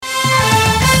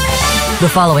The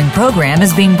following program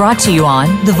is being brought to you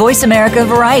on the Voice America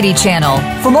Variety Channel.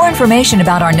 For more information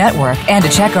about our network and to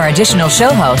check our additional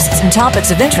show hosts and topics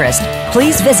of interest,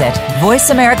 please visit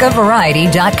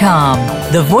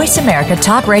voiceamericavariety.com. The Voice America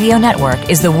Talk Radio Network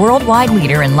is the worldwide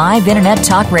leader in live Internet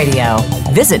talk radio.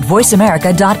 Visit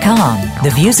voiceamerica.com.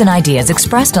 The views and ideas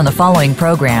expressed on the following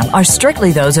program are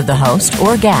strictly those of the host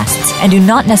or guests and do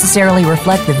not necessarily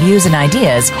reflect the views and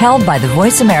ideas held by the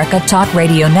Voice America Talk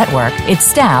Radio Network, its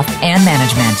staff, and management.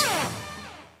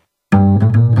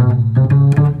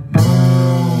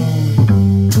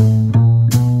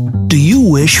 Do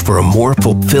you wish for a more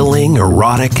fulfilling,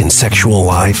 erotic, and sexual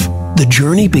life? The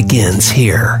journey begins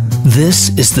here. This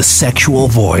is The Sexual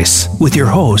Voice with your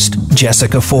host,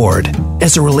 Jessica Ford.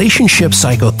 As a relationship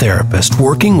psychotherapist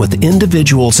working with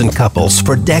individuals and couples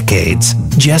for decades,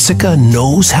 Jessica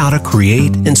knows how to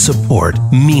create and support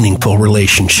meaningful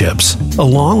relationships.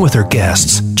 Along with her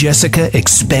guests, Jessica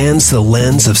expands the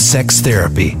lens of sex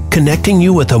therapy, connecting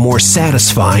you with a more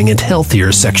satisfying and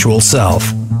healthier sexual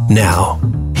self. Now,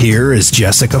 here is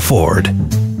Jessica Ford.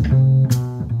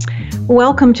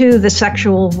 Welcome to The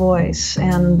Sexual Voice,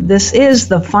 and this is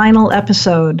the final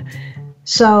episode.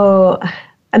 So,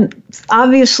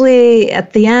 obviously,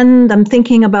 at the end, I'm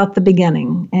thinking about the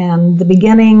beginning, and the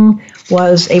beginning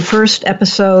was a first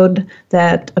episode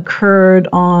that occurred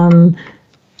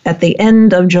at the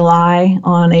end of July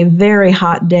on a very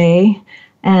hot day,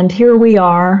 and here we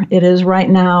are. It is right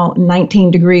now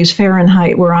 19 degrees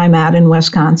Fahrenheit where I'm at in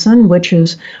Wisconsin, which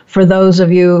is, for those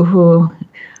of you who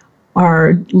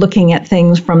are looking at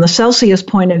things from the Celsius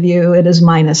point of view, it is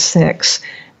 -6.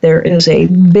 There is a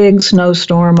big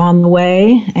snowstorm on the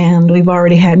way, and we've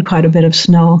already had quite a bit of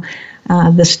snow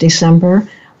this December.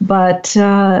 But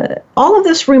all of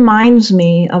this reminds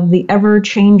me of the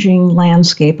ever-changing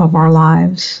landscape of our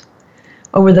lives.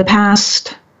 Over the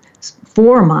past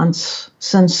 4 months,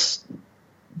 since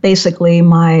basically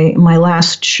my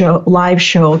last live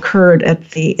show occurred at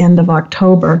the end of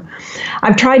October,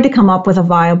 I've tried to come up with a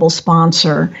viable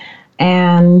sponsor,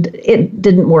 and it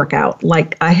didn't work out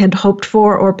like I had hoped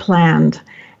for or planned.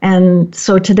 And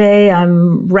so today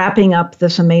I'm wrapping up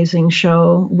this amazing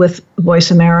show with Voice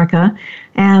America,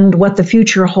 and what the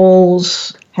future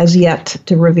holds has yet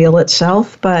to reveal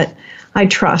itself, but I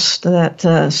trust that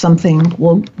something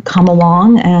will come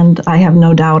along, and I have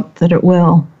no doubt that it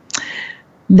will.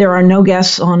 There are no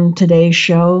guests on today's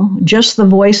show, just the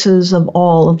voices of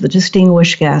all of the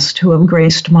distinguished guests who have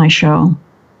graced my show.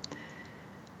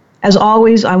 As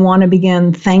always, I want to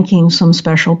begin thanking some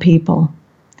special people.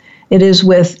 It is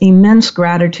with immense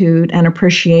gratitude and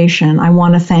appreciation I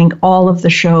want to thank all of the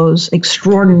show's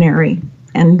extraordinary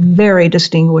and very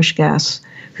distinguished guests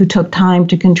who took time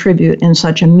to contribute in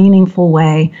such a meaningful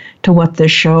way to what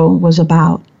this show was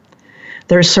about.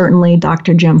 There's certainly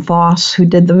Dr. Jim Foss, who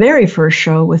did the very first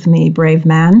show with me, Brave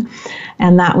Man,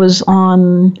 and that was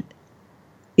on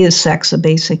Is Sex a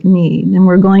Basic Need? And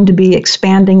we're going to be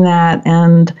expanding that,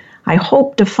 and I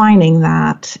hope defining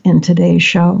that in today's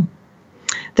show.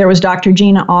 There was Dr.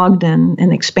 Gina Ogden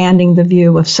in expanding the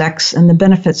view of sex and the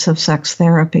benefits of sex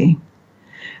therapy.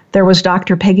 There was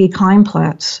Dr. Peggy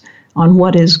Kleinplatz on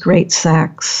what is great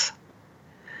sex.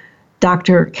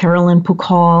 Dr. Carolyn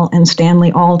Pukal and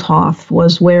Stanley Althoff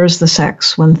was Where's the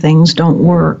Sex When Things Don't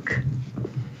Work?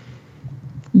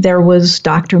 There was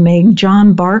Dr. Meg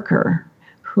John Barker,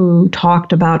 who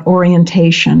talked about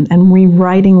orientation and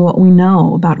rewriting what we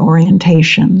know about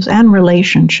orientations and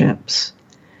relationships.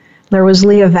 There was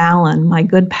Leah Vallon, my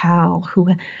good pal,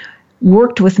 who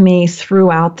worked with me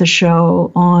throughout the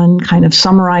show on kind of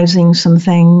summarizing some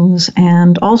things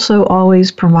and also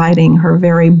always providing her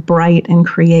very bright and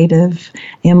creative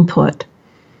input.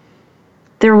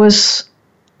 There was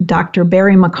Dr.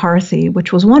 Barry McCarthy,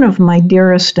 which was one of my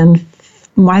dearest and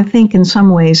I think in some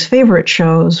ways favorite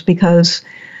shows because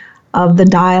of the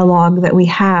dialogue that we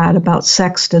had about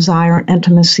sex, desire, and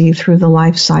intimacy through the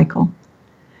life cycle.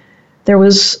 There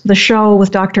was the show with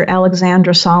Dr.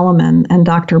 Alexandra Solomon and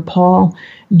Dr. Paul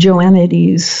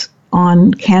Joannides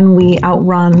on Can We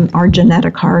Outrun Our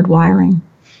Genetic Hardwiring?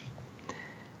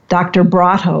 Dr.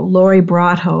 Lori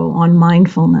Brotto on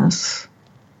mindfulness.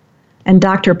 And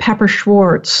Dr. Pepper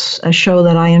Schwartz, a show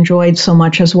that I enjoyed so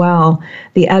much as well,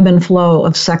 The Ebb and Flow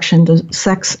of Sex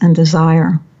and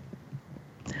Desire.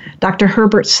 Dr.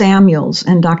 Herbert Samuels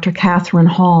and Dr. Catherine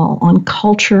Hall on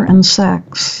culture and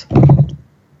sex.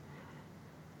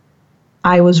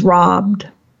 I Was Robbed,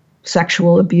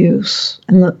 Sexual Abuse,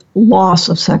 and the Loss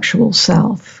of Sexual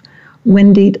Self.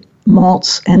 Wendy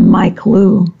Maltz and Mike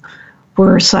Liu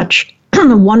were such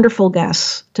wonderful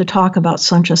guests to talk about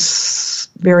such a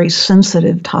very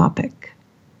sensitive topic.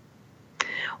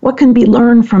 What can be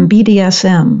learned from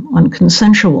BDSM on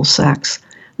consensual sex?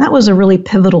 That was a really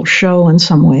pivotal show in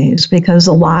some ways because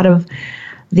a lot of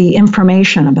the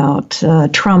information about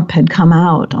Trump had come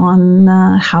out on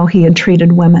how he had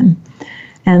treated women.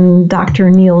 And Dr.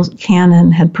 Neil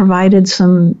Cannon had provided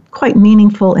some quite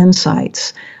meaningful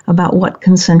insights about what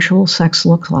consensual sex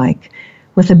looked like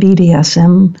with a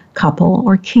BDSM couple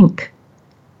or kink.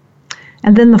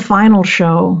 And then the final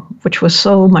show, which was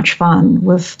so much fun,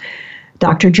 with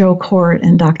Dr. Joe Court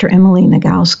and Dr. Emily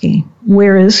Nagoski.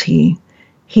 Where is he?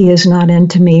 He is not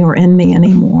into me or in me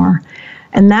anymore.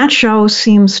 And that show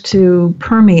seems to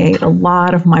permeate a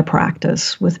lot of my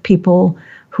practice with people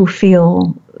who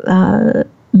feel the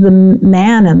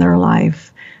man in their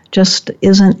life just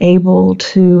isn't able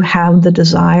to have the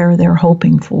desire they're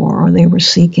hoping for or they were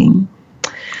seeking.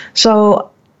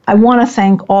 So I want to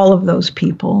thank all of those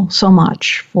people so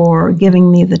much for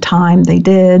giving me the time they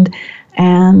did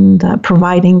and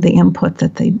providing the input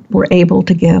that they were able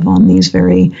to give on these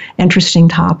very interesting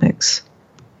topics.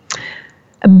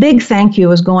 A big thank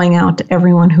you is going out to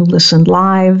everyone who listened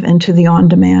live and to the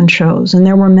on-demand shows, and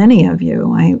there were many of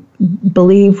you. I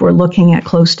believe we're looking at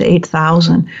close to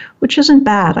 8,000, which isn't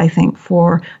bad, I think,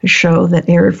 for a show that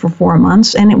aired for 4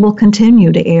 months, and it will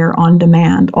continue to air on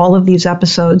demand. All of these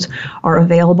episodes are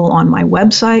available on my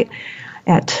website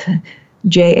at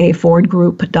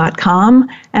jafordgroup.com,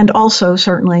 and also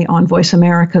certainly on Voice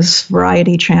America's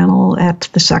variety channel at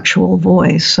The Sexual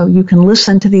Voice. So you can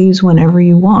listen to these whenever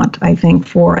you want, I think,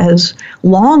 for as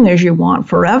long as you want,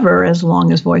 forever, as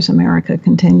long as Voice America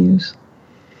continues.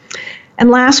 And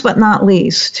last but not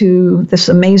least, to this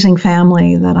amazing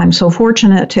family that I'm so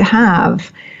fortunate to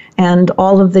have, and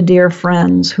all of the dear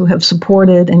friends who have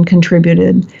supported and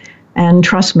contributed. And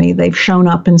trust me, they've shown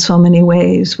up in so many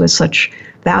ways with such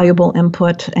valuable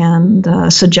input and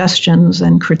suggestions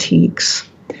and critiques.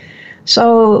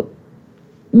 So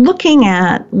looking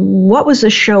at what was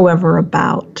this show ever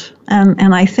about?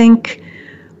 And I think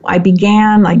I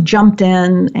jumped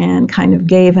in and kind of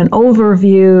gave an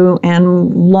overview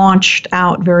and launched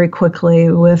out very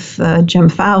quickly with Jim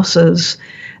Fausa's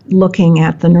looking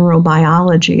at the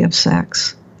neurobiology of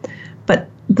sex. But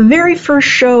the very first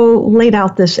show laid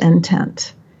out this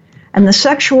intent. And The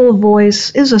Sexual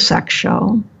Voice is a sex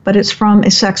show, but it's from a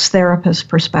sex therapist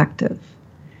perspective.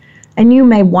 And you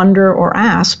may wonder or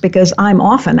ask, because I'm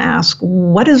often asked,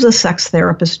 what does a sex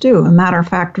therapist do? As a matter of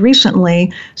fact,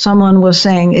 recently, someone was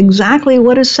saying, exactly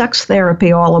what is sex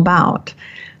therapy all about?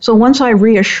 So once I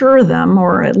reassure them,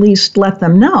 or at least let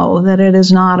them know that it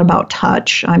is not about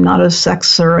touch, I'm not a sex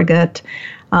surrogate,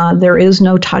 there is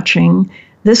no touching.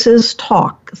 This is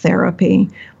talk therapy,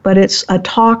 but it's a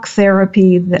talk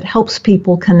therapy that helps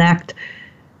people connect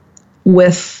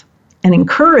with and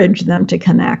encourage them to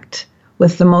connect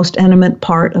with the most intimate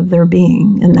part of their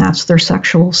being, and that's their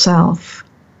sexual self.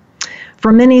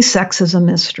 For many, sex is a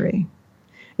mystery.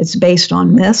 It's based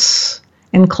on myths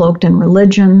and cloaked in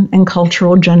religion and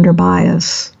cultural gender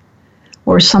bias,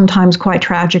 or sometimes quite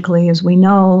tragically, as we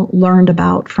know, learned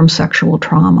about from sexual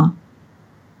trauma.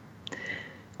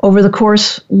 Over the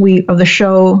course of the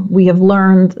show, we have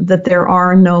learned that there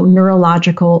are no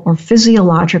neurological or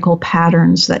physiological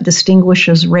patterns that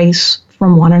distinguishes race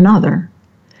from one another.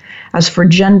 As for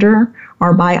gender,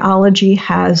 our biology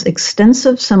has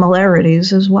extensive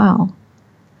similarities as well.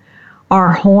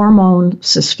 Our hormone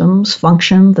systems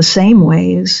function the same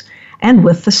ways and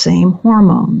with the same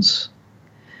hormones.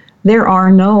 There are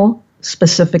no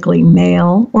specifically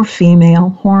male or female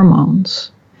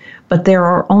hormones, but there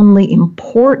are only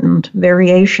important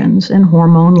variations in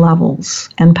hormone levels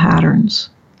and patterns.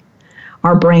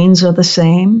 Our brains are the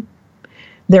same.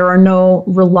 There are no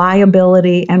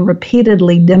reliability and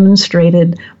repeatedly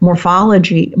demonstrated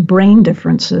morphology brain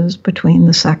differences between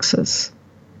the sexes,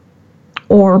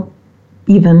 or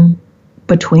even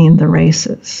between the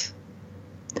races.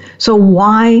 So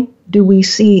why do we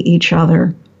see each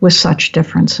other with such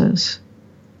differences?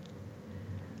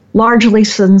 Largely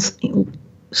since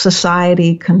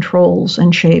society controls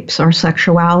and shapes our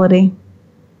sexuality,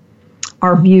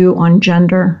 our view on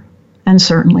gender, and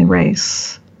certainly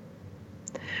race.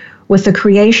 With the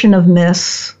creation of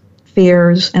myths,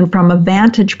 fears, and from a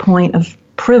vantage point of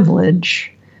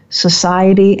privilege,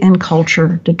 society and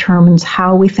culture determines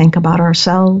how we think about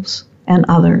ourselves and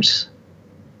others.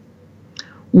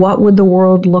 What would the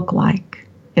world look like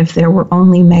if there were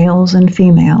only males and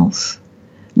females?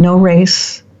 No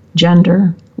race,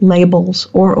 gender, labels,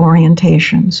 or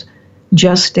orientations,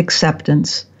 just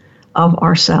acceptance of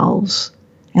ourselves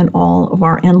and all of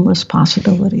our endless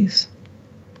possibilities.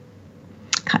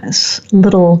 Kind of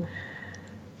little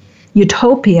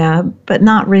utopia, but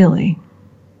not really.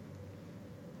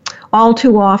 All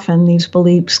too often, these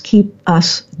beliefs keep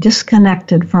us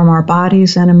disconnected from our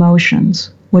bodies and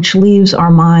emotions, which leaves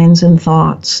our minds and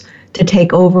thoughts to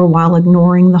take over while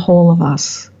ignoring the whole of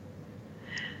us.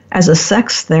 As a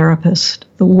sex therapist,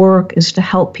 the work is to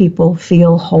help people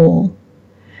feel whole.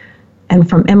 And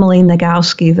from Emily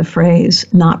Nagoski, the phrase,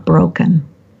 not broken.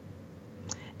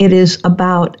 It is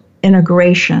about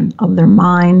integration of their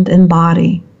mind and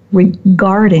body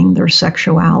regarding their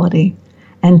sexuality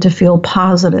and to feel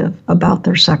positive about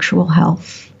their sexual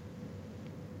health.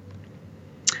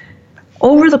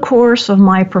 Over the course of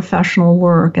my professional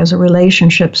work as a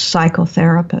relationship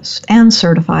psychotherapist and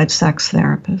certified sex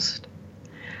therapist,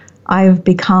 I've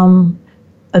become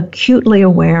acutely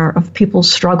aware of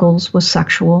people's struggles with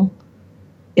sexual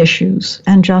issues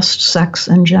and just sex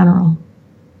in general.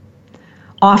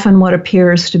 Often what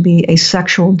appears to be a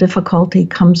sexual difficulty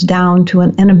comes down to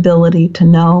an inability to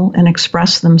know and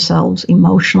express themselves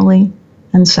emotionally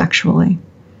and sexually.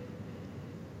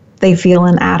 They feel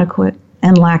inadequate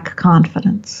and lack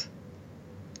confidence.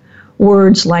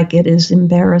 Words like it is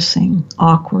embarrassing,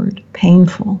 awkward,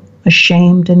 painful,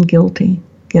 ashamed, and guilty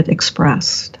get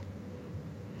expressed.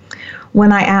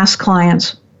 When I ask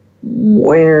clients,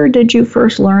 where did you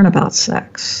first learn about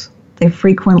sex? They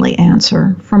frequently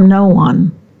answer, from no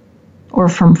one, or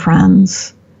from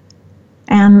friends,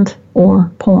 and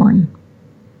or porn.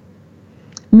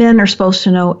 Men are supposed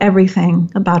to know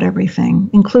everything about everything,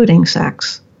 including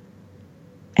sex,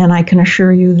 and I can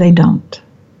assure you they don't.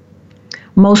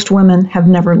 Most women have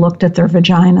never looked at their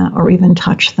vagina or even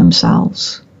touched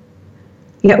themselves.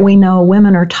 Yet we know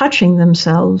women are touching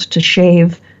themselves to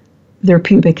shave their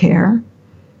pubic hair,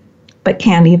 but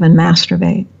can't even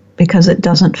masturbate because it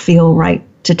doesn't feel right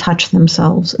to touch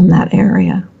themselves in that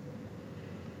area.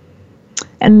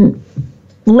 And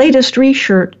the latest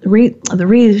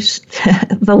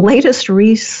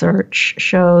research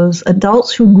shows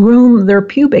adults who groom their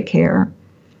pubic hair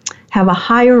have a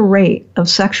higher rate of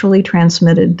sexually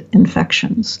transmitted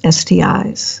infections,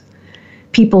 STIs.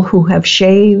 People who have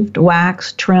shaved,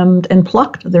 waxed, trimmed, and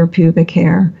plucked their pubic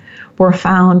hair were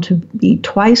found to be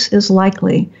twice as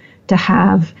likely to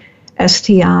have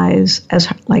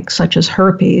STIs such as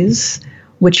herpes,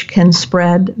 which can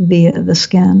spread via the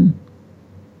skin.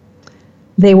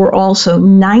 They were also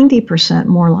 90%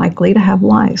 more likely to have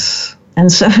lice and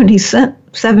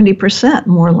 70%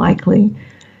 more likely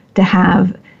to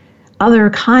have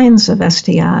other kinds of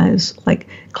STIs like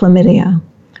chlamydia,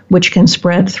 which can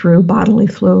spread through bodily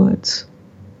fluids.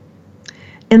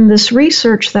 In this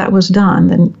research that was done,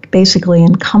 that basically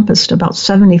encompassed about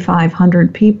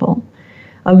 7,500 people,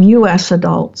 of U.S.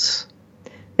 adults,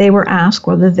 they were asked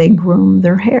whether they groomed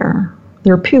their hair,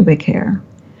 their pubic hair.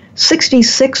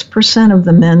 66% of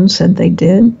the men said they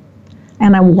did,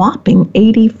 and a whopping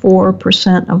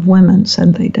 84% of women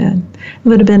said they did. It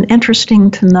would have been interesting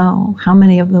to know how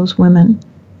many of those women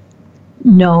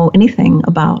know anything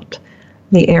about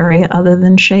the area other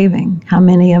than shaving, how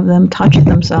many of them touch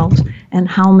themselves, and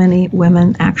how many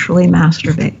women actually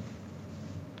masturbate.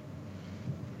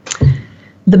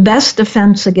 The best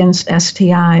defense against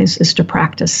STIs is to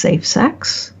practice safe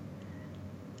sex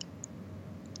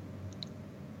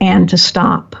and to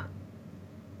stop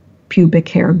pubic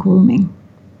hair grooming.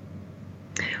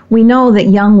 We know that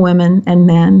young women and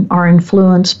men are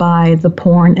influenced by the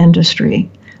porn industry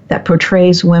that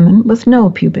portrays women with no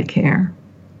pubic hair.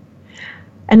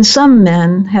 And some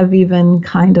men have even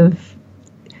kind of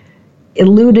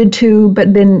alluded to,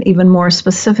 but been even more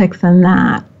specific than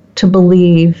that, to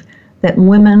believe that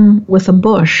women with a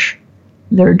bush,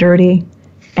 they're dirty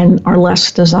and are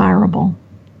less desirable.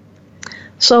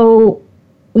 So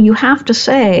you have to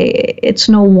say it's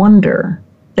no wonder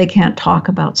they can't talk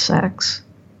about sex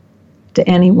to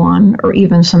anyone or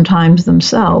even sometimes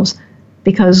themselves,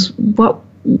 because what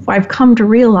I've come to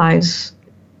realize,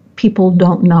 people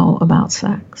don't know about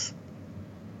sex.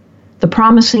 The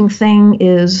promising thing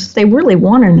is they really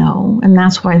want to know, and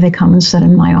that's why they come and sit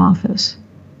in my office.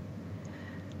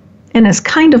 And it's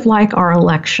kind of like our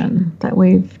election that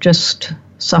we've just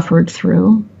suffered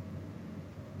through.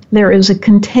 There is a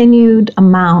continued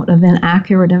amount of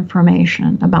inaccurate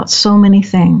information about so many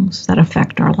things that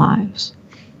affect our lives.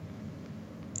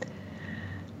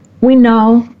 We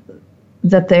know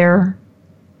that there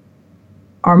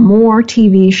are more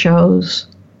TV shows,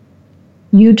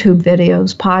 YouTube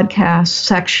videos, podcasts,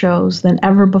 sex shows than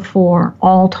ever before,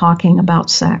 all talking about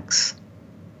sex,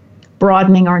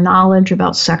 broadening our knowledge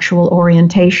about sexual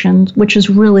orientations, which is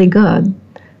really good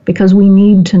because we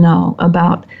need to know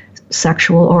about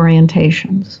sexual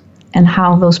orientations and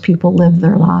how those people live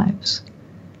their lives.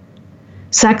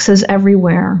 Sex is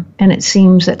everywhere, and it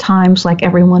seems at times like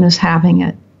everyone is having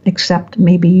it, except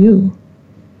maybe you.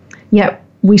 Yet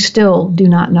we still do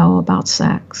not know about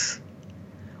sex.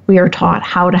 We are taught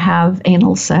how to have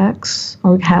anal sex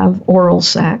or have oral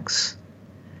sex.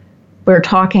 We're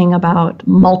talking about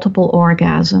multiple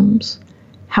orgasms,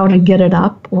 how to get it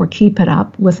up or keep it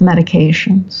up with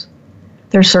medications.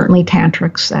 There's certainly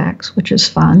tantric sex, which is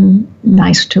fun,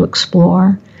 nice to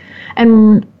explore.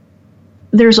 And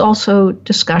there's also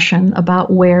discussion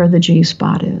about where the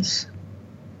G-spot is.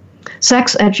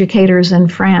 Sex educators in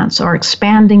France are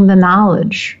expanding the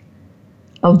knowledge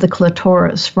of the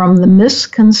clitoris from the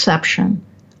misconception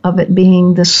of it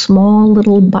being this small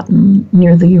little button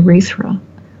near the urethra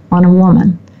on a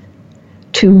woman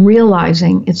to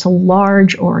realizing it's a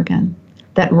large organ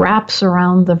that wraps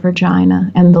around the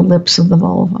vagina and the lips of the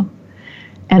vulva.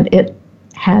 And it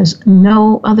has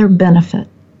no other benefit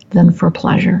than for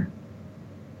pleasure.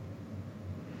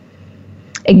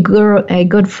 A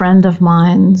good friend of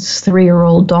mine's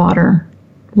 3-year-old daughter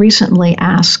recently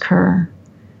asked her,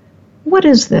 "What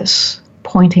is this?"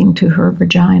 pointing to her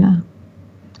vagina.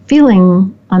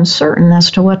 Feeling uncertain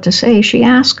as to what to say, she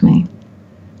asked me.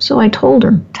 So I told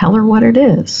her, tell her what it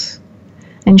is.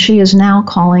 And she is now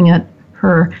calling it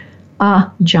her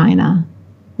vagina,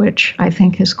 which I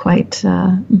think is quite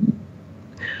a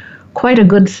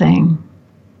good thing.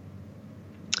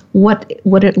 What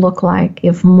would it look like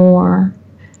if more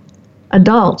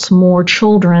adults, more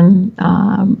children,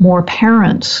 more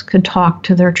parents could talk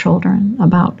to their children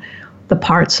about the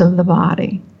parts of the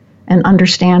body and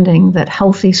understanding that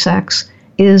healthy sex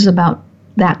is about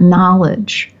that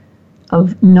knowledge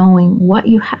of knowing what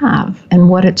you have and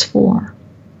what it's for.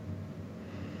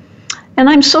 And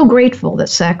I'm so grateful that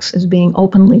sex is being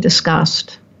openly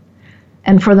discussed.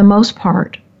 And for the most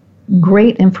part,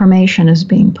 great information is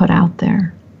being put out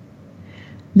there.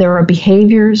 There are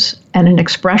behaviors and an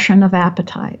expression of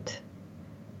appetite.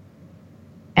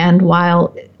 And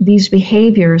while these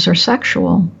behaviors are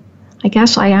sexual, I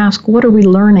guess I ask, what are we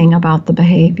learning about the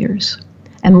behaviors?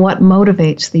 And what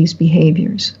motivates these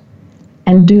behaviors?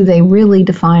 And do they really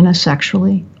define us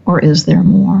sexually, or is there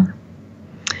more?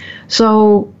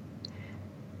 So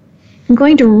I'm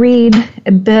going to read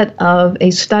a bit of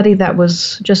a study that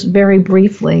was just very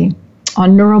briefly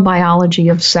on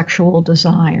neurobiology of sexual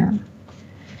desire.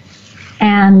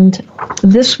 And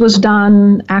this was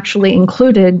done, actually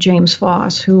included James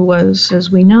Foss, who was,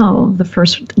 as we know, the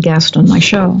first guest on my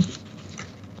show.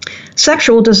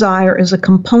 Sexual desire is a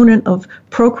component of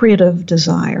procreative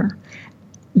desire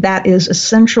that is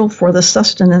essential for the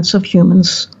sustenance of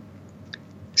humans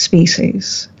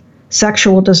species.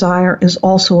 Sexual desire is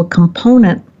also a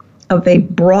component of a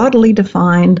broadly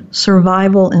defined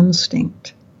survival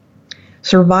instinct.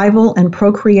 Survival and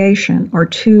procreation are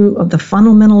two of the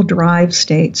fundamental drive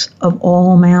states of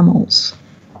all mammals.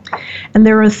 And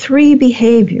there are 3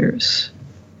 behaviors: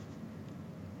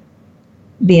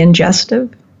 the ingestive,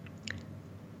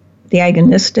 the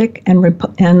agonistic, and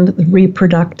the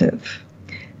reproductive.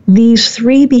 These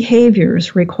 3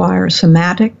 behaviors require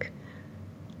somatic,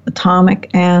 atomic,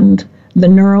 and the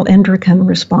neuroendocrine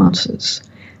responses,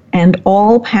 and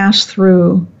all pass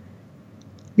through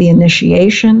the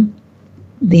initiation,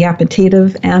 the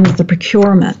appetitive, and the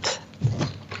procurement,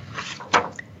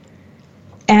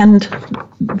 and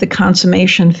the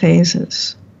consummation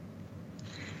phases.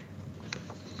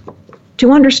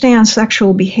 To understand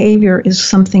sexual behavior is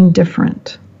something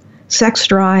different. Sex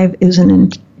drive is an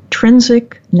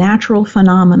intrinsic, natural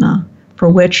phenomena for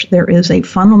which there is a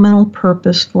fundamental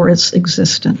purpose for its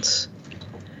existence.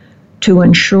 To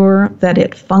ensure that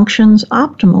it functions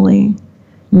optimally,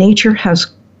 nature has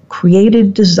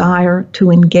created desire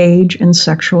to engage in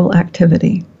sexual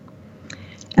activity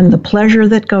and the pleasure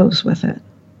that goes with it.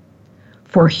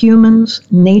 For humans,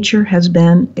 nature has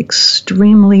been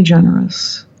extremely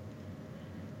generous.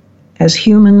 As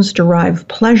humans derive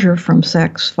pleasure from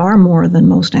sex far more than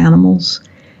most animals,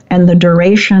 and the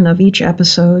duration of each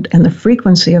episode and the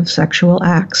frequency of sexual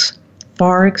acts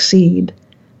far exceed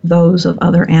those of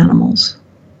other animals.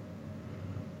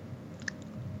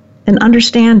 An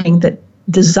understanding that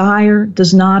desire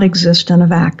does not exist in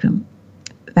a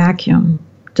vacuum.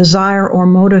 Desire or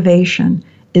motivation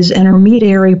is an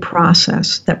intermediary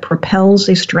process that propels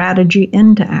a strategy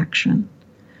into action.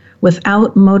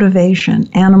 Without motivation,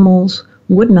 animals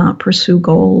would not pursue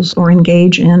goals or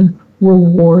engage in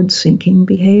reward-seeking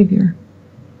behavior.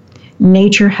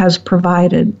 Nature has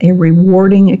provided a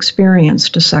rewarding experience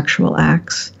to sexual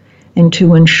acts and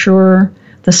to ensure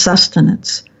the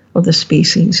sustenance of the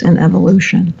species and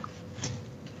evolution.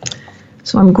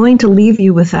 So I'm going to leave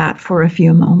you with that for a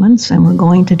few moments, and we're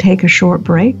going to take a short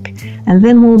break, and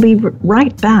then we'll be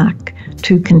right back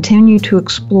to continue to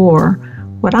explore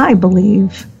what I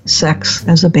believe sex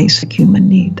as a basic human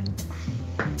need.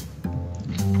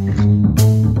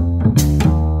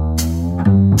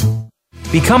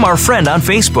 Become our friend on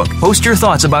Facebook. Post your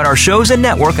thoughts about our shows and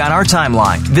network on our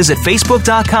timeline. Visit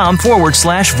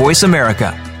facebook.com/Voice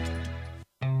America.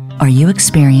 Are you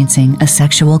experiencing a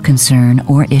sexual concern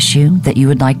or issue that you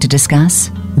would like to discuss?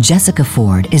 Jessica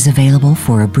Ford is available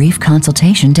for a brief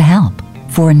consultation to help.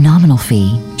 For a nominal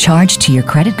fee charged to your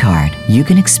credit card, you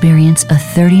can experience a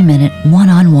 30-minute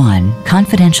one-on-one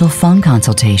confidential phone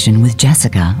consultation with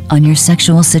Jessica on your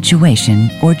sexual situation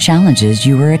or challenges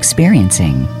you are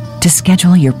experiencing. To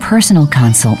schedule your personal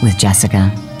consult with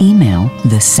Jessica, email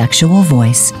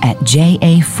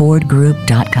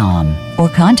thesexualvoice@jafordgroup.com or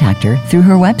contact her through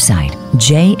her website,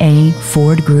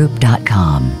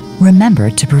 jafordgroup.com. Remember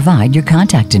to provide your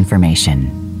contact information.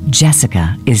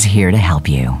 Jessica is here to help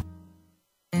you.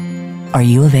 Are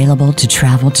you available to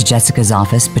travel to Jessica's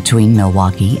office between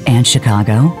Milwaukee and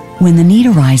Chicago? When the need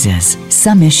arises,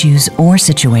 some issues or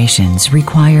situations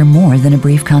require more than a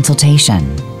brief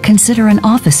consultation. Consider an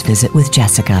office visit with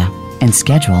Jessica and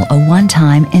schedule a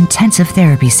one-time intensive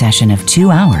therapy session of 2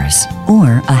 hours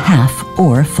or a half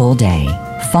or full day.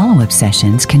 Follow-up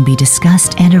sessions can be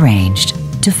discussed and arranged.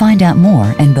 To find out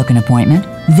more and book an appointment,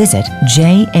 visit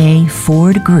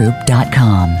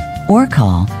jafordgroup.com or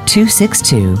call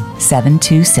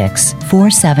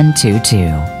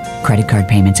 262-726-4722. Credit card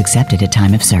payments accepted at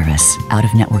time of service.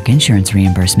 Out-of-network insurance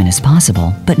reimbursement is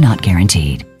possible, but not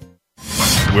guaranteed.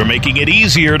 We're making it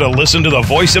easier to listen to the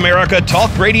Voice America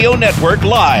Talk Radio Network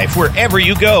live wherever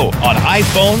you go on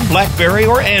iPhone, BlackBerry,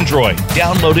 or Android.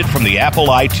 Download it from the Apple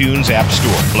iTunes App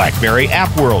Store, BlackBerry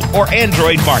App World, or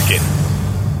Android Market.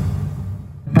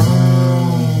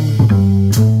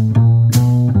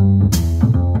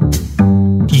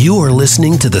 You are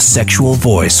listening to The Sexual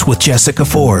Voice with Jessica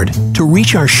Ford. To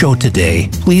reach our show today,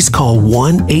 please call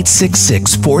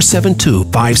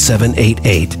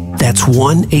 1-866-472-5788. That's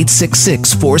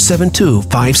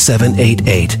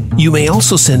 1-866-472-5788. You may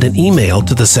also send an email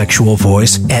to The Sexual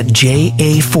Voice at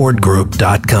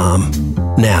jafordgroup.com.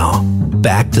 Now,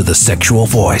 back to The Sexual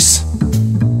Voice.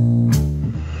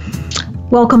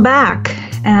 Welcome back.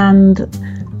 And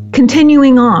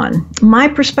continuing on, my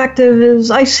perspective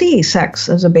is I see sex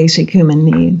as a basic human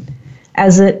need,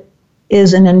 as it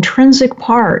is an intrinsic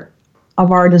part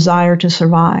of our desire to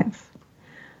survive.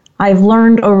 I've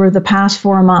learned over the past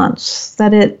 4 months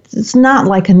that it's not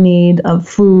like a need of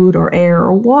food or air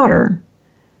or water,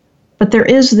 but there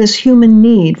is this human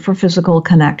need for physical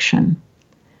connection.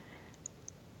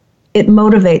 It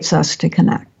motivates us to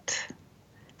connect.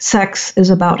 Sex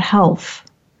is about health.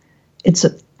 It's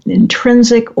an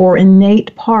intrinsic or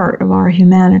innate part of our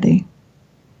humanity.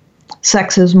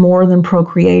 Sex is more than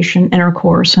procreation,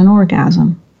 intercourse, and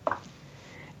orgasm.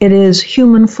 It is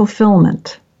human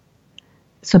fulfillment.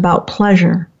 It's about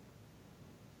pleasure.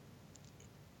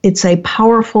 It's a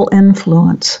powerful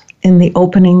influence in the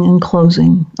opening and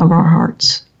closing of our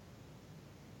hearts.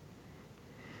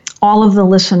 All of the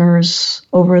listeners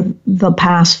over the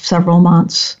past several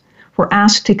months were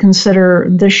asked to consider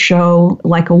this show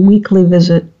like a weekly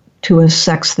visit to a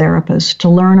sex therapist to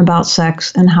learn about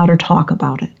sex and how to talk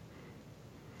about it,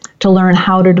 to learn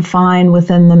how to define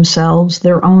within themselves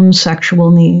their own sexual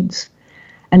needs,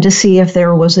 and to see if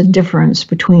there was a difference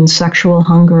between sexual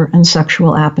hunger and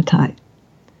sexual appetite,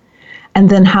 and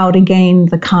then how to gain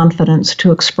the confidence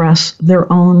to express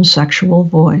their own sexual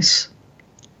voice.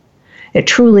 It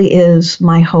truly is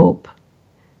my hope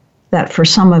that for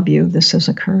some of you this has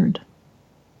occurred.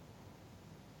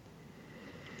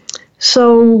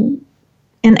 So,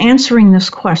 in answering this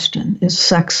question, is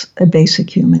sex a basic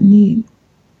human need?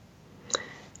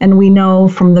 And we know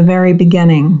from the very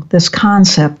beginning this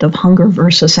concept of hunger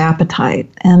versus appetite.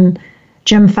 And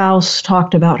Jim Faust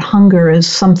talked about hunger as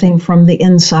something from the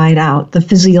inside out, the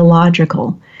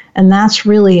physiological. And that's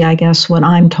really, I guess, what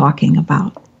I'm talking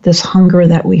about, this hunger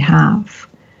that we have.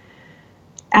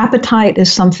 Appetite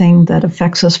is something that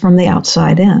affects us from the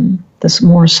outside in, this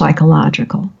more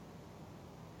psychological.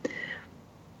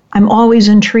 I'm always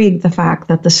intrigued the fact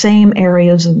that the same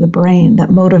areas of the brain that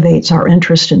motivates our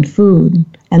interest in food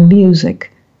and music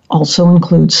also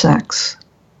include sex.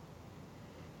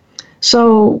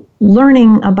 So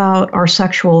learning about our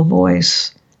sexual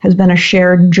voice has been a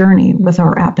shared journey with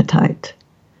our appetite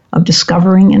of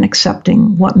discovering and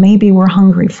accepting what maybe we're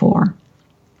hungry for.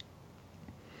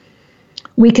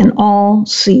 We can all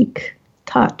seek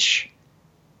touch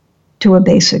to a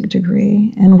basic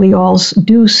degree, and we all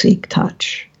do seek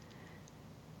touch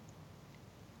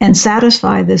and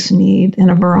satisfy this need in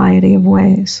a variety of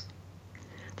ways.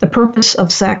 The purpose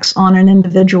of sex on an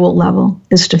individual level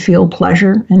is to feel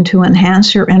pleasure and to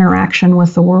enhance your interaction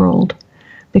with the world,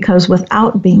 because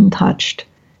without being touched,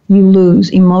 you lose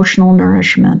emotional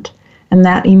nourishment, and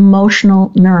that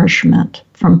emotional nourishment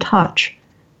from touch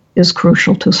is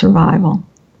crucial to survival.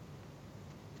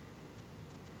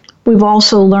 We've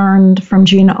also learned from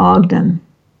Gina Ogden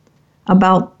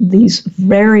about these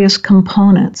various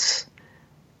components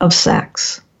of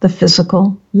sex, the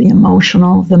physical, the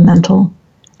emotional, the mental,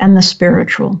 and the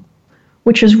spiritual,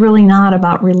 which is really not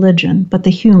about religion, but the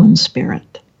human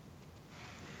spirit.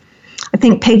 I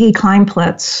think Peggy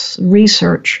Kleinplett's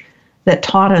research that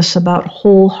taught us about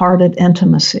wholehearted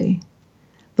intimacy,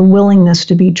 the willingness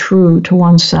to be true to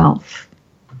oneself,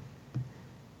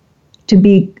 to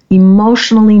be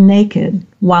emotionally naked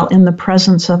while in the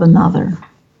presence of another.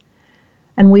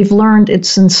 And we've learned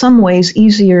it's in some ways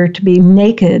easier to be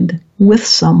naked with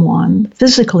someone,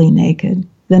 physically naked,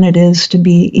 than it is to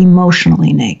be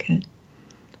emotionally naked.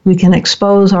 We can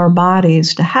expose our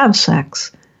bodies to have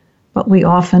sex, but we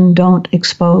often don't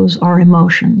expose our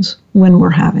emotions when we're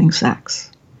having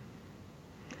sex.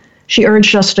 She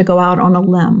urged us to go out on a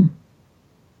limb,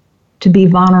 to be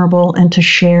vulnerable and to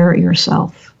share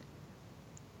yourself.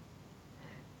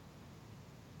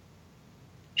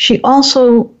 She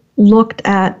also looked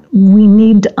at we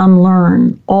need to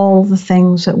unlearn all the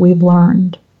things that we've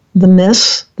learned, the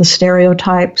myths, the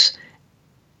stereotypes,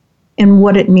 and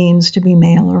what it means to be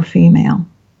male or female.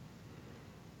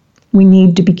 We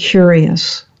need to be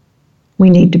curious. We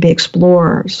need to be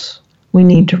explorers. We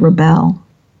need to rebel.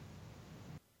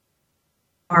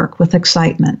 Spark with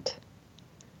excitement.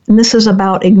 And this is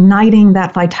about igniting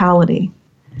that vitality.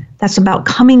 That's about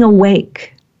coming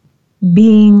awake,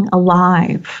 being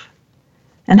alive.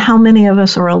 And how many of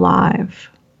us are alive?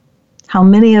 How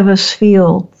many of us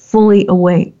feel fully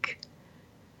awake?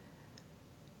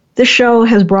 This show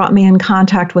has brought me in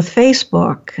contact with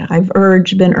Facebook. I've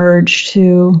been urged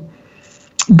to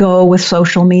go with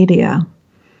social media.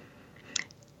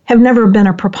 Have never been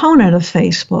a proponent of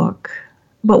Facebook,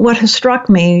 but what has struck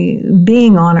me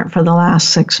being on it for the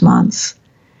last 6 months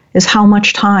is how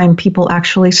much time people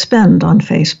actually spend on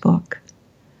Facebook.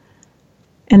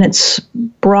 And it's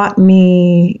brought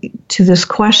me to this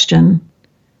question,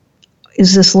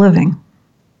 is this living?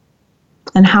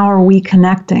 And how are we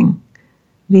connecting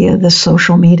via this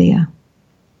social media?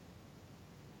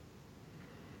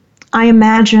 I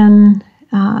imagine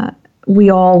we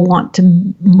all want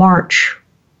to march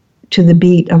to the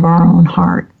beat of our own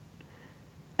heart.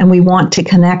 And we want to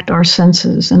connect our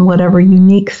senses and whatever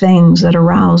unique things that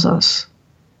arouse us.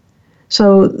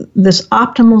 So this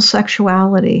optimal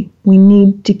sexuality, we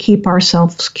need to keep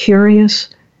ourselves curious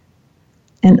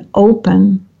and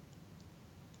open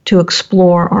to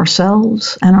explore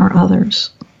ourselves and our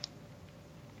others.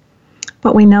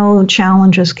 But we know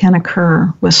challenges can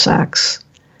occur with sex,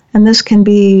 and this can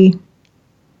be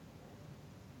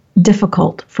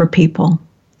difficult for people,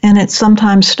 and it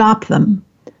sometimes stops them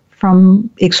from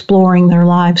exploring their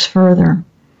lives further,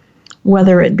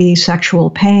 whether it be sexual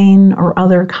pain or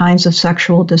other kinds of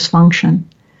sexual dysfunction.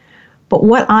 But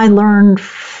what I learned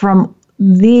from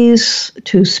these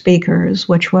two speakers,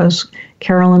 which was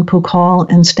Carolyn Pukal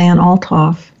and Stan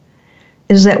Althoff,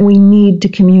 is that we need to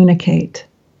communicate.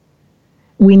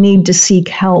 We need to seek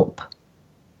help,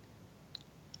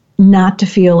 not to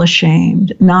feel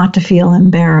ashamed, not to feel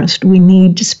embarrassed. We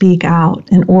need to speak out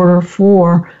in order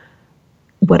for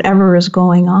whatever is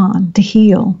going on to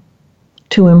heal,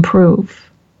 to improve.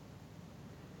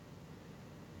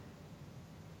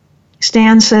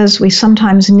 Stan says we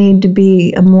sometimes need to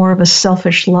be more of a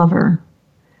selfish lover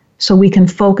so we can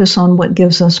focus on what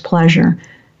gives us pleasure,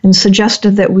 and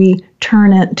suggested that we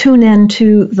tune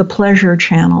into the pleasure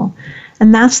channel,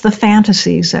 and that's the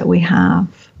fantasies that we have.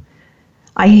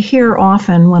 I hear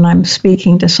often when I'm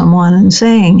speaking to someone and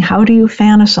saying, how do you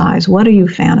fantasize? What do you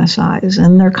fantasize?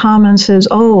 And their comments is,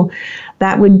 oh,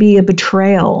 that would be a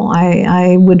betrayal.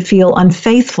 I would feel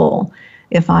unfaithful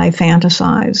if I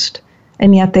fantasized.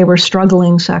 And yet they were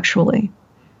struggling sexually.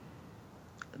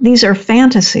 These are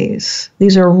fantasies.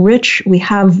 These are rich, we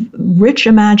have rich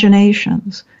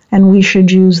imaginations, and we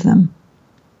should use them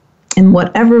in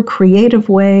whatever creative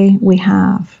way we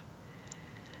have.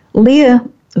 Leah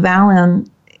Vallon,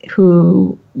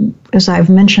 who, as I've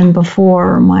mentioned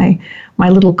before, my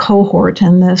little cohort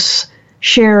in this,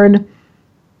 shared,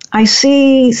 I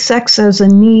see sex as a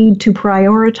need to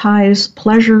prioritize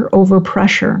pleasure over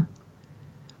pressure.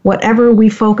 Whatever we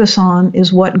focus on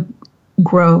is what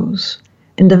grows.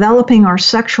 In developing our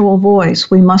sexual voice,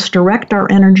 we must direct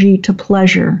our energy to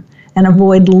pleasure and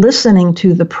avoid listening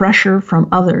to the pressure from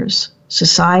others,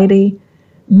 society,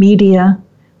 media,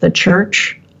 the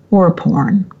church, or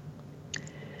porn.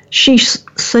 She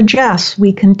suggests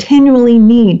we continually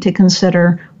need to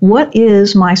consider, what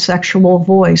is my sexual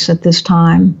voice at this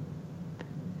time?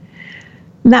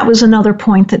 And that was another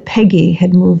point that Peggy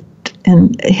had moved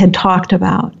and had talked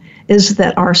about, is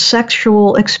that our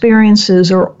sexual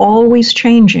experiences are always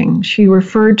changing. She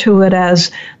referred to it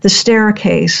as the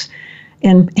staircase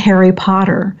in Harry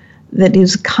Potter that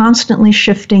is constantly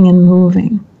shifting and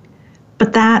moving.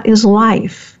 But that is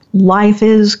life. Life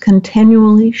is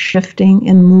continually shifting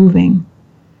and moving.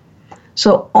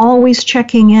 So always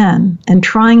checking in and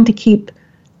trying to keep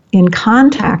in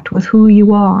contact with who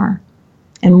you are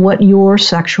and what your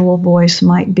sexual voice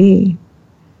might be.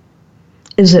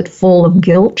 Is it full of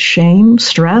guilt, shame,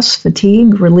 stress,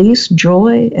 fatigue, release,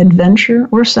 joy, adventure,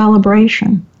 or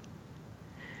celebration?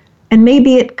 And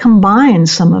maybe it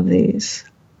combines some of these.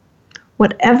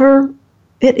 Whatever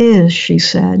it is, she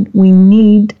said, we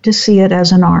need to see it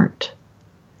as an art.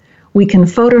 We can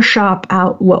Photoshop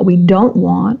out what we don't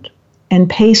want and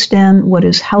paste in what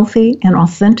is healthy and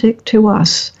authentic to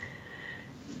us.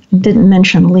 Didn't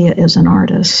mention Leah is an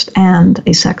artist and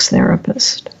a sex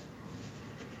therapist.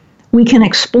 We can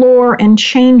explore and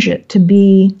change it to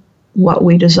be what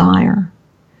we desire.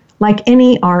 Like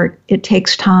any art, it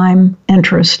takes time,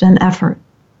 interest, and effort.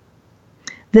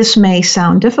 This may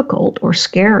sound difficult or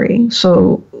scary,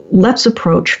 so let's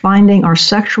approach finding our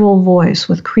sexual voice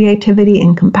with creativity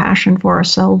and compassion for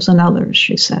ourselves and others,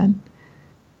 she said.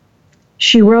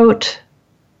 She wrote,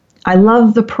 I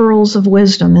love the pearls of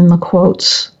wisdom in the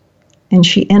quotes, and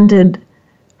she ended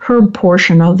her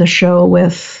portion of the show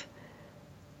with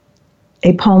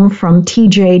a poem from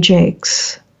T.J.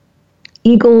 Jakes.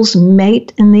 Eagles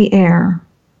mate in the air.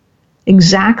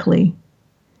 Exactly.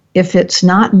 If it's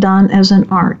not done as an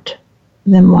art,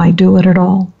 then why do it at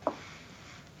all?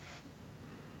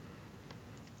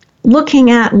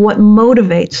 Looking at what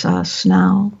motivates us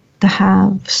now to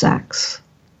have sex.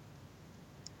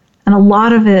 And a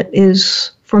lot of it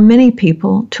is, for many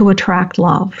people, to attract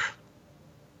love.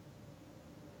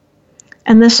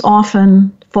 And this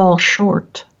often falls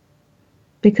short,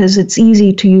 because it's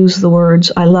easy to use the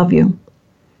words, I love you.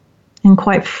 And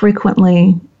quite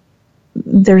frequently,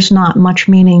 there's not much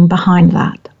meaning behind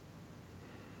that.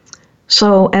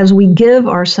 So as we give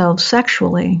ourselves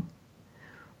sexually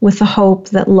with the hope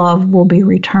that love will be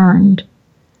returned,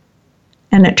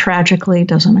 and it tragically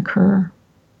doesn't occur.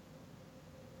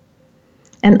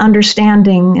 And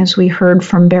understanding, as we heard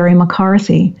from Barry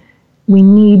McCarthy, we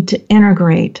need to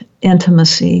integrate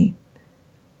intimacy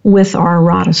with our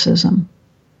eroticism.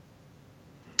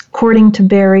 According to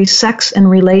Barry, sex and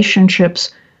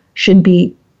relationships should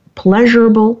be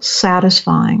pleasurable,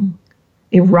 satisfying,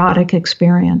 erotic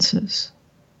experiences.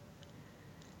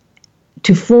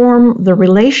 To form the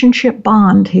relationship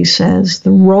bond, he says,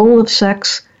 the role of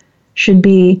sex should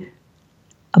be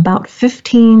about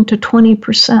 15 to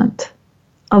 20%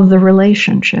 of the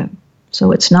relationship.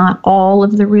 So it's not all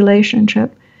of the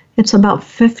relationship, it's about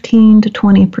 15 to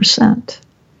 20%.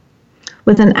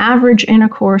 With an average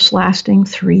intercourse lasting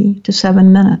 3 to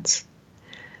 7 minutes.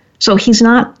 So he's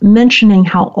not mentioning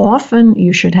how often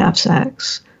you should have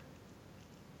sex,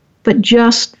 but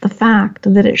just the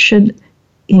fact that it should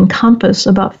encompass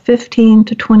about 15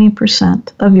 to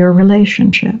 20% of your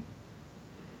relationship.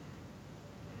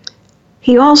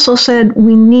 He also said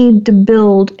we need to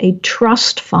build a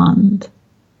trust fund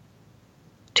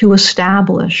to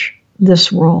establish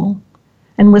this role.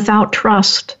 And without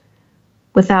trust,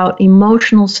 without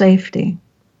emotional safety,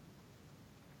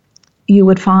 you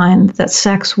would find that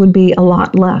sex would be a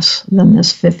lot less than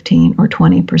this 15 or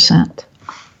 20%.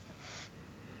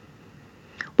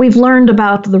 We've learned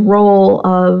about the role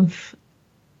of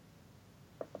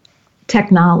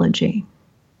technology.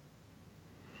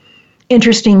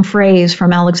 Interesting phrase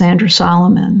from Alexandra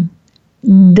Solomon,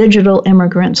 digital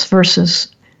immigrants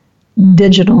versus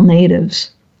digital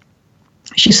natives.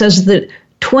 She says that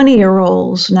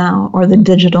 20-year-olds now are the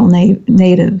digital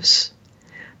natives.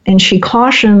 And she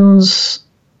cautions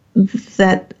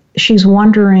that she's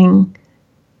wondering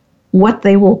what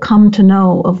they will come to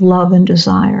know of love and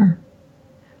desire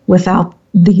without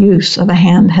the use of a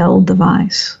handheld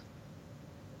device.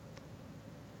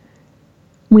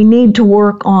 We need to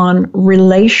work on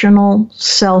relational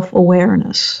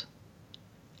self-awareness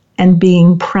and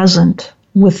being present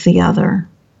with the other.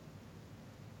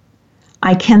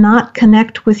 I cannot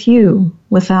connect with you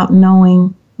without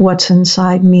knowing what's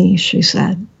inside me, she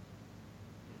said.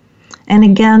 And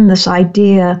again, this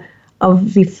idea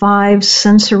of the 5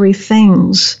 sensory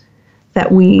things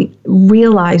that we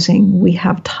realizing we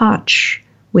have touch,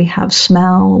 we have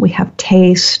smell, we have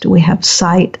taste, we have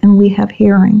sight, and we have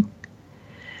hearing.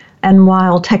 And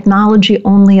while technology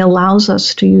only allows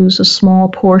us to use a small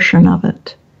portion of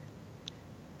it,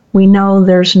 we know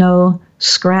there's no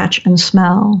scratch and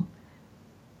smell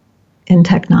in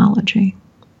technology.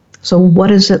 So what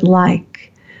is it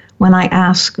like when I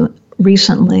asked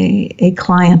recently a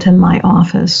client in my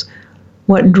office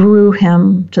what drew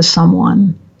him to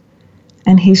someone?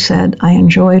 And he said, I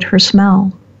enjoyed her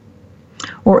smell.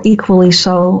 Or equally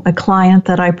so, a client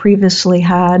that I previously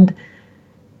had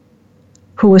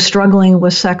who was struggling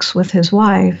with sex with his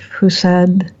wife, who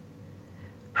said,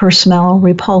 her smell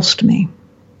repulsed me.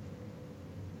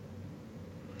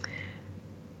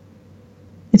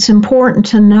 It's important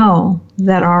to know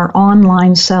that our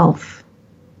online self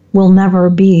will never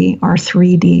be our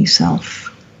 3D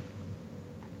self.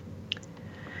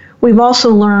 We've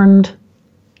also learned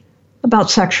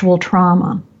about sexual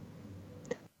trauma.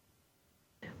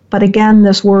 But again,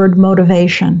 this word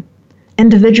motivation.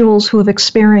 Individuals who have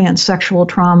experienced sexual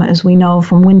trauma, as we know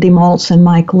from Wendy Maltz and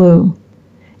Mike Liu,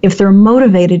 if they're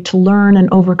motivated to learn and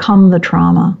overcome the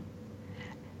trauma,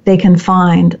 they can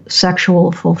find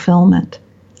sexual fulfillment.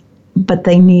 But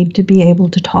they need to be able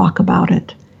to talk about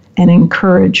it and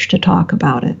encouraged to talk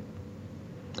about it.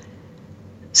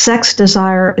 Sex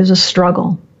desire is a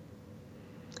struggle.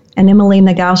 And Emily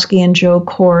Nagoski and Joe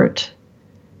Court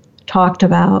talked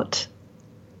about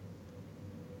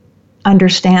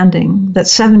understanding that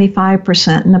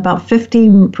 75% and about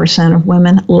 15% of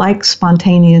women like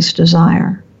spontaneous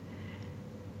desire.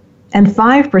 And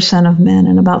 5% of men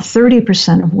and about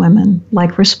 30% of women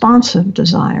like responsive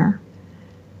desire.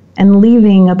 And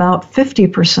leaving about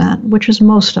 50%, which is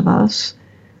most of us,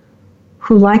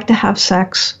 who like to have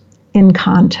sex in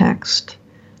context.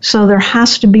 So there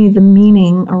has to be the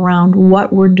meaning around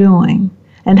what we're doing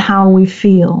and how we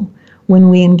feel when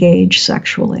we engage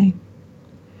sexually.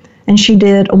 And she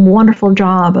did a wonderful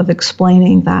job of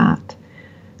explaining that.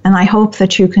 And I hope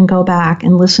that you can go back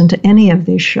and listen to any of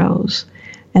these shows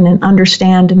and then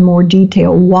understand in more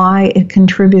detail why it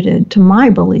contributed to my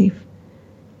belief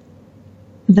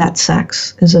that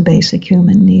sex is a basic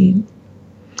human need.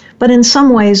 But in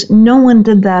some ways, no one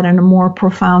did that in a more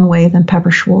profound way than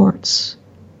Pepper Schwartz.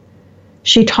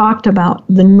 She talked about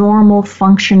the normal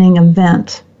functioning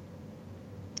event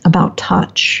about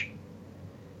touch.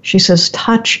 She says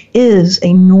touch is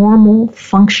a normal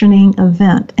functioning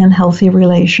event in healthy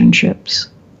relationships.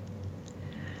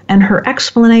 And her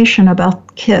explanation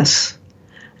about kiss,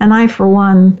 and I for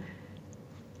one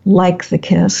like the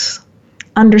kiss,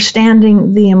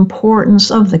 understanding the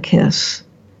importance of the kiss.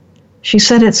 She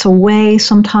said it's a way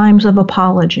sometimes of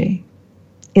apology.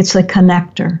 It's a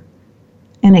connector,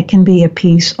 and it can be a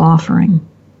peace offering.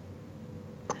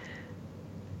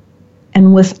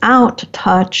 And without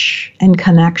touch and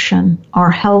connection,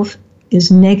 our health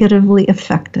is negatively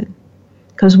affected.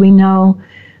 Because we know,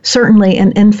 certainly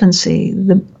in infancy,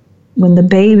 when the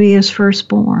baby is first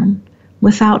born,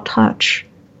 without touch,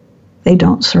 they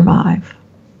don't survive.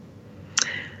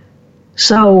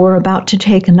 So we're about to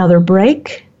take another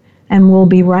break, and we'll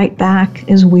be right back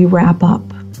as we wrap up.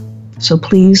 So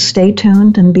please stay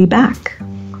tuned and be back.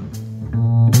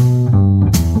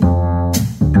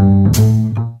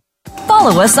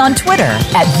 Follow us on Twitter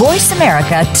at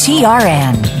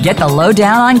VoiceAmericaTRN. Get the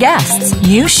lowdown on guests,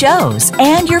 new shows,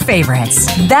 and your favorites.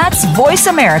 That's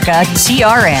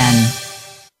VoiceAmericaTRN.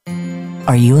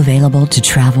 Are you available to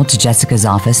travel to Jessica's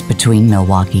office between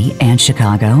Milwaukee and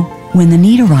Chicago? When the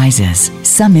need arises,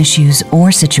 some issues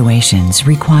or situations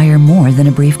require more than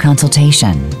a brief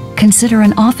consultation. Consider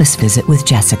an office visit with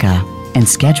Jessica and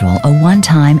schedule a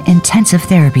one-time intensive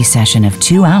therapy session of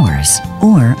 2 hours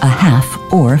or a half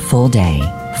or full day.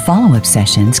 Follow-up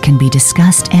sessions can be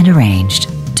discussed and arranged.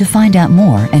 To find out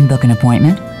more and book an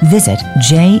appointment, visit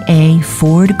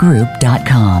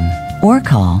jafordgroup.com or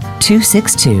call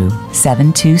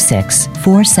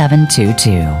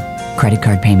 262-726-4722. Credit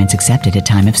card payments accepted at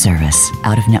time of service.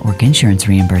 Out-of-network insurance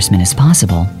reimbursement is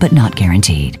possible, but not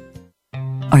guaranteed.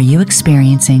 Are you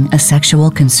experiencing a sexual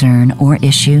concern or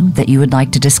issue that you would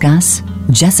like to discuss?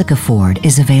 Jessica Ford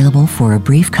is available for a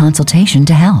brief consultation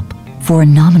to help. For a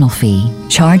nominal fee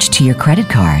charged to your credit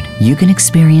card, you can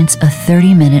experience a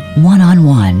 30-minute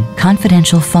one-on-one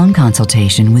confidential phone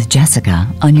consultation with Jessica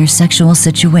on your sexual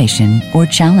situation or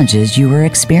challenges you are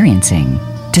experiencing.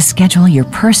 To schedule your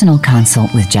personal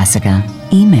consult with Jessica,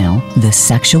 email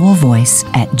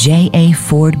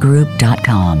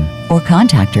thesexualvoice@jafordgroup.com or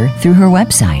contact her through her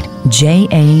website,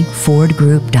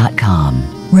 jafordgroup.com.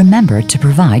 Remember to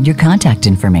provide your contact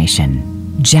information.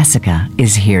 Jessica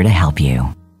is here to help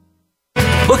you.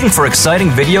 Book Looking for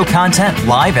exciting video content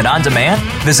live and on demand?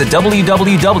 Visit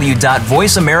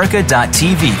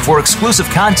www.voiceamerica.tv for exclusive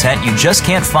content you just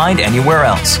can't find anywhere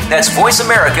else. That's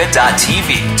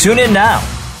voiceamerica.tv. Tune in now.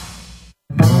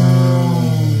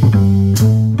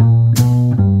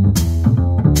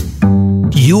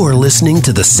 You are listening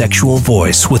to The Sexual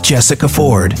Voice with Jessica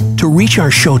Ford. To reach our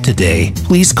show today,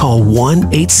 please call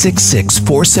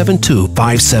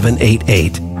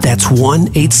 1-866-472-5788. That's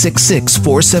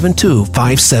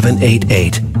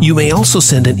 1-866-472-5788. You may also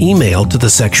send an email to The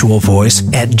Sexual Voice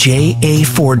at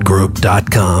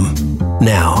jafordgroup.com.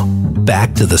 Now,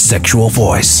 back to The Sexual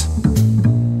Voice.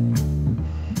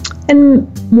 And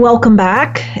welcome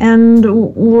back.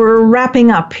 And we're wrapping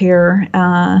up here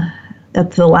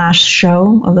at the last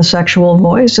show of The Sexual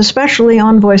Voice, especially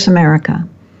on Voice America.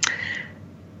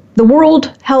 The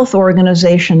World Health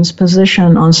Organization's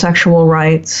position on sexual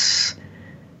rights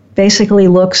basically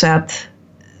looks at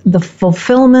the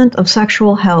fulfillment of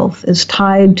sexual health is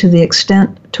tied to the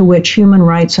extent to which human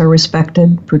rights are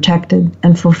respected, protected,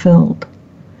 and fulfilled.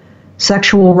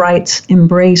 Sexual rights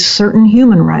embrace certain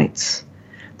human rights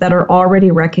that are already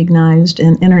recognized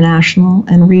in international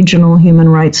and regional human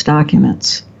rights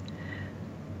documents.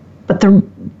 But the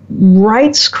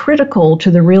rights critical to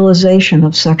the realization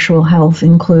of sexual health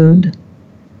include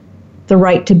the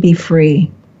right to be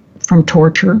free from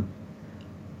torture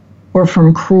or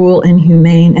from cruel,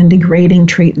 inhumane, and degrading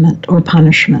treatment or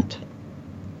punishment.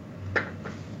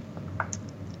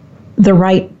 The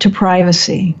right to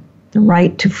privacy, the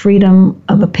right to freedom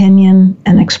of opinion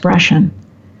and expression,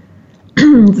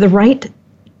 the right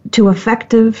to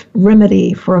effective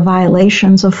remedy for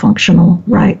violations of functional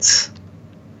rights.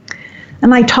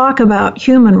 And I talk about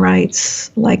human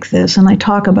rights like this, and I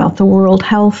talk about the World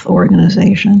Health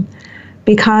Organization,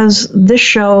 because this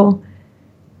show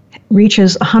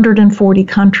reaches 140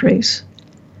 countries.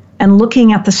 And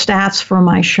looking at the stats for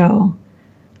my show,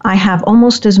 I have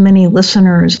almost as many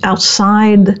listeners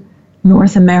outside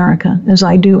North America as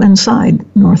I do inside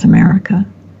North America.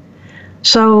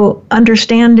 So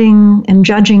understanding and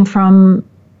judging from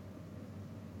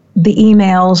the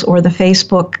emails or the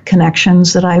Facebook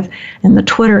connections that and the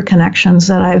Twitter connections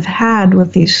that I've had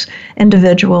with these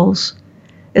individuals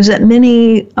is that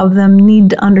many of them need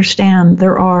to understand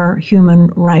there are human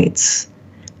rights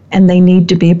and they need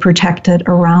to be protected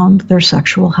around their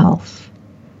sexual health.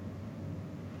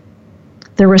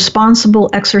 The responsible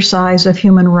exercise of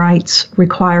human rights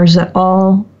requires that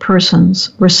all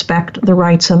persons respect the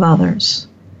rights of others.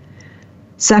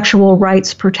 Sexual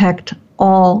rights protect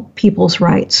all people's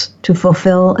rights to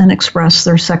fulfill and express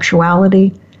their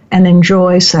sexuality and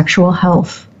enjoy sexual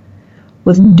health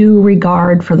with due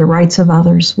regard for the rights of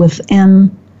others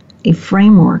within a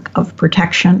framework of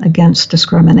protection against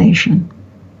discrimination.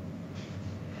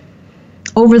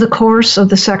 Over the course of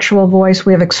The Sexual Voice,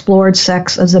 we have explored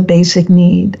sex as a basic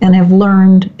need and have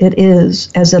learned it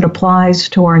is as it applies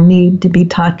to our need to be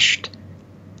touched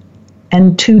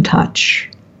and to touch.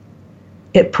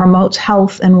 It promotes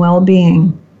health and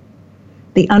well-being.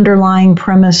 The underlying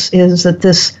premise is that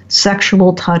this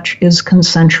sexual touch is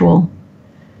consensual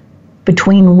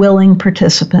between willing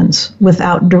participants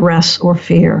without duress or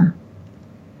fear.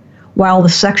 While the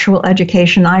sexual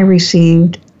education I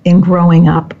received in growing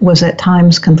up was at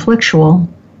times conflictual,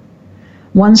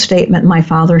 one statement my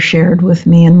father shared with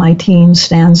me in my teens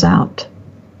stands out.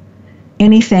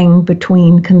 Anything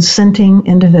between consenting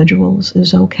individuals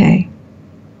is okay.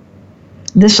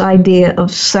 This idea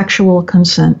of sexual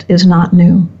consent is not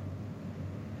new.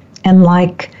 And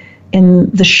like in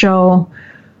the show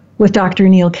with Dr.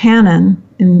 Neil Cannon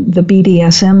in the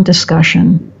BDSM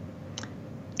discussion,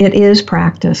 it is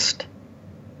practiced,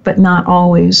 but not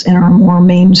always in our more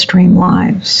mainstream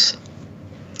lives.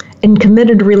 In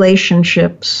committed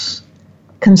relationships,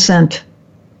 consent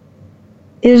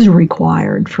is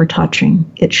required for touching.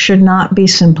 It should not be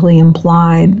simply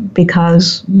implied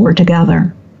because we're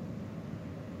together.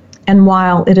 And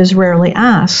while it is rarely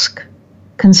asked,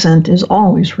 consent is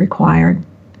always required.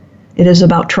 It is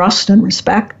about trust and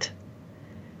respect.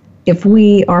 If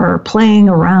we are playing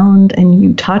around and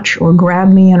you touch or grab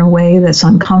me in a way that's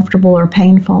uncomfortable or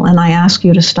painful, and I ask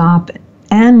you to stop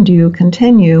and you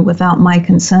continue without my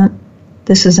consent,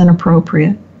 this is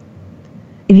inappropriate.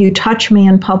 If you touch me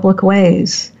in public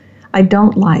ways I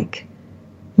don't like,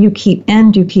 you keep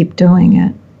doing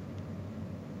it.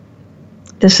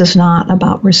 This is not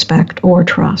about respect or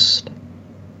trust.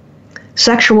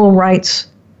 Sexual rights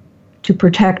to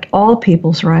protect all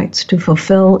people's rights to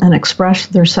fulfill and express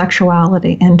their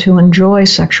sexuality and to enjoy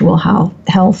sexual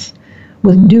health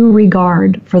with due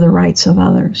regard for the rights of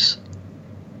others.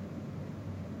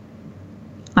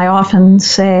 I often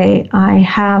say I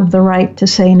have the right to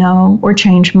say no or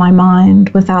change my mind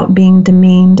without being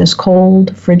demeaned as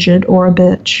cold, frigid, or a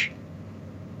bitch.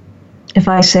 If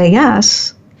I say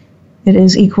yes, it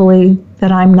is equally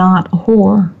that I'm not a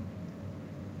whore.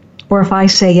 Or if I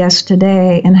say yes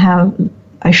today and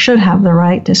I should have the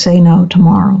right to say no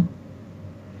tomorrow.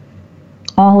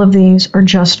 All of these are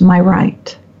just my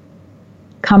right,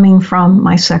 coming from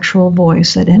my sexual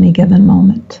voice at any given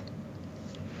moment.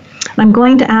 I'm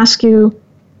going to ask you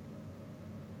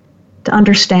to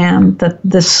understand that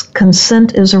this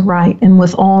consent is a right, and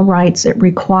with all rights, it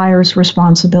requires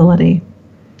responsibility.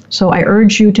 So I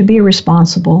urge you to be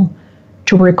responsible,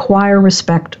 to require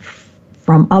respect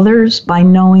from others by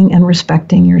knowing and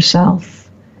respecting yourself.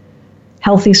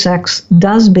 Healthy sex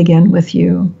does begin with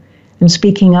you, and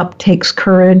speaking up takes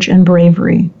courage and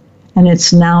bravery, and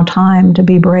it's now time to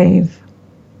be brave.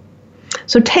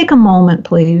 So take a moment,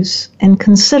 please, and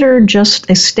consider just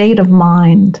a state of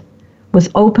mind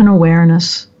with open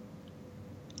awareness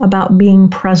about being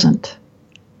present.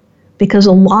 Because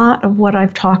a lot of what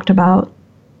I've talked about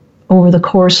over the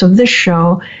course of this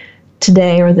show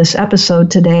today, or this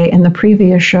episode today, and the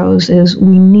previous shows, is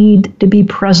we need to be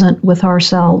present with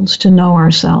ourselves to know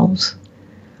ourselves.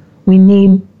 We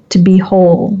need to be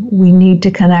whole. We need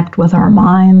to connect with our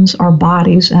minds, our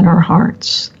bodies, and our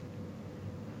hearts.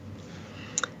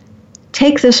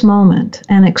 Take this moment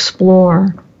and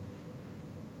explore.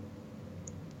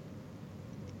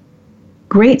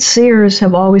 Great seers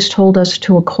have always told us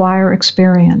to acquire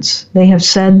experience. They have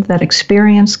said that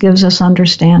experience gives us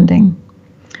understanding,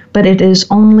 but it is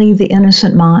only the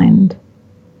innocent mind,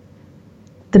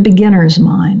 the beginner's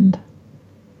mind,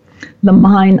 the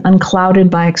mind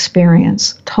unclouded by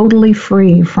experience, totally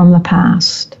free from the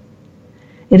past.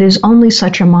 It is only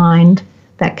such a mind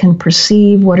that can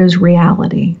perceive what is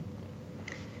reality.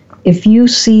 If you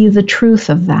see the truth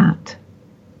of that,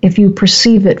 if you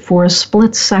perceive it for a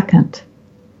split second,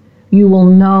 you will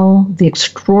know the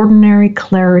extraordinary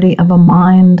clarity of a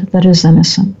mind that is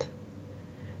innocent.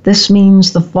 This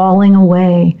means the falling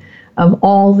away of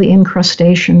all the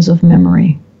incrustations of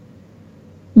memory,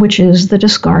 which is the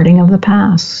discarding of the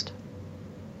past.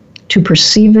 To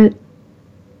perceive it,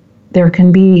 there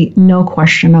can be no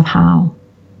question of how.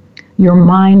 Your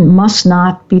mind must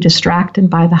not be distracted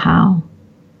by the how,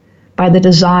 by the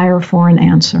desire for an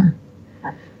answer.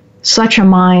 Such a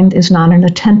mind is not an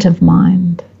attentive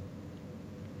mind.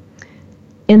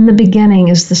 In the beginning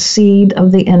is the seed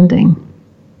of the ending,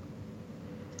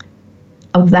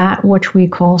 of that which we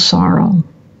call sorrow.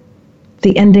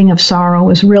 The ending of sorrow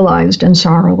is realized in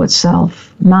sorrow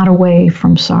itself, not away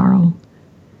from sorrow.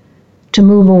 To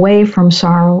move away from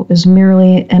sorrow is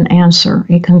merely an answer,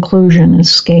 a conclusion,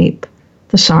 escape.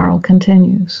 The sorrow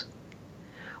continues.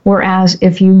 Whereas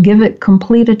if you give it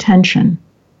complete attention,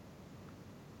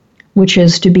 which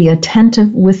is to be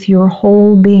attentive with your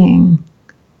whole being,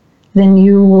 then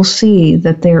you will see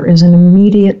that there is an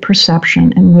immediate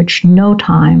perception in which no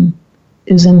time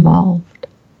is involved,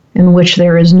 in which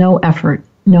there is no effort,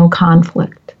 no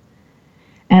conflict.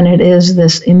 And it is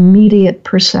this immediate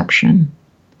perception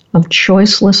of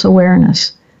choiceless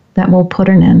awareness that will put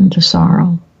an end to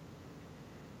sorrow.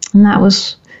 And that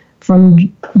was from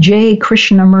J.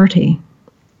 Krishnamurti.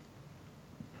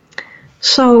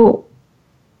 So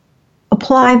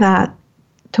apply that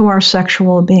to our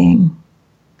sexual being.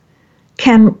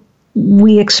 Can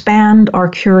we expand our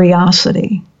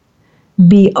curiosity,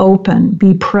 be open,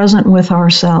 be present with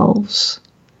ourselves?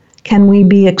 Can we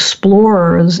be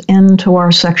explorers into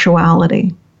our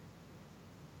sexuality?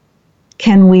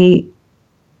 Can we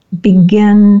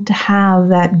begin to have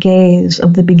that gaze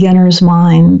of the beginner's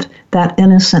mind, that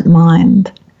innocent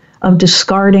mind, of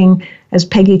discarding, as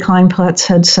Peggy Kleinplatz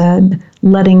had said,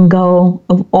 letting go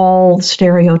of all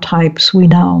stereotypes we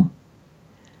know,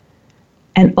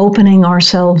 and opening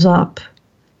ourselves up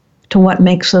to what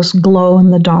makes us glow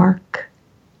in the dark,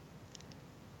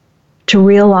 to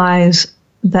realize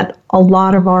that a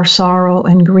lot of our sorrow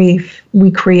and grief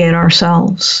we create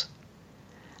ourselves.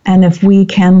 And if we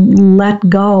can let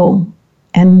go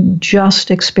and just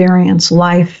experience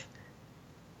life,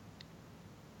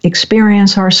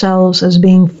 experience ourselves as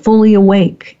being fully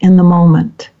awake in the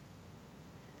moment,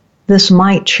 this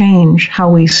might change how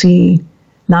we see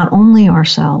not only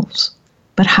ourselves,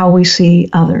 but how we see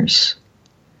others.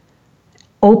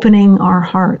 Opening our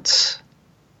hearts,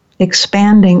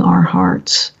 expanding our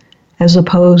hearts, as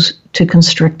opposed to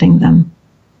constricting them.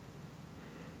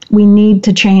 We need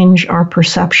to change our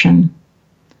perception.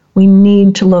 We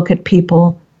need to look at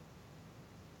people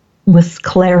with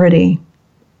clarity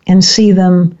and see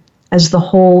them as the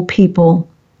whole people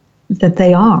that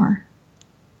they are.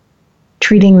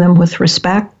 treating them with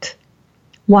respect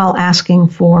while asking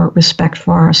for respect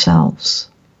for ourselves.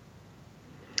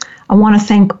 I want to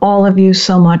thank all of you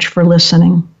so much for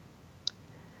listening.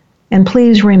 And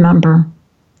please remember,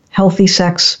 healthy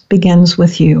sex begins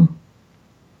with you.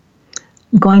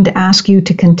 I'm going to ask you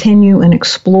to continue and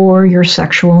explore your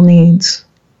sexual needs.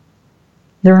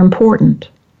 They're important.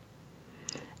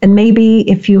 And maybe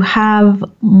if you have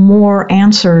more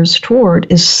answers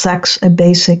toward, is sex a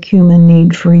basic human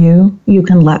need for you, you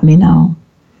can let me know.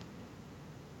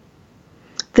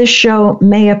 This show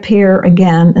may appear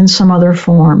again in some other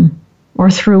form or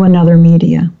through another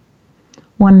media.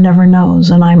 One never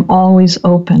knows, and I'm always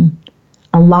open,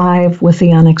 alive with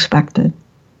the unexpected.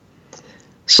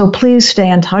 So please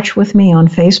stay in touch with me on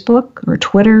Facebook or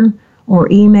Twitter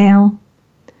or email.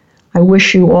 I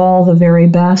wish you all the very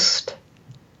best.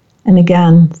 And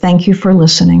again, thank you for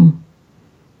listening.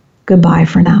 Goodbye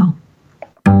for now.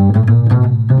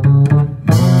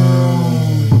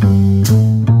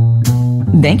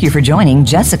 Thank you for joining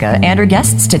Jessica and her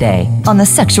guests today on The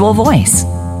Sexual Voice.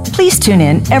 Please tune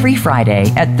in every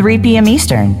Friday at 3 p.m.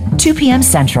 Eastern, 2 p.m.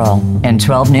 Central, and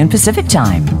 12 noon Pacific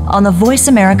Time on the Voice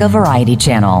America Variety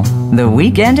Channel. The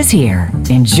weekend is here.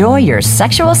 Enjoy your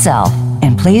sexual self,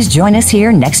 and please join us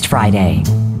here next Friday.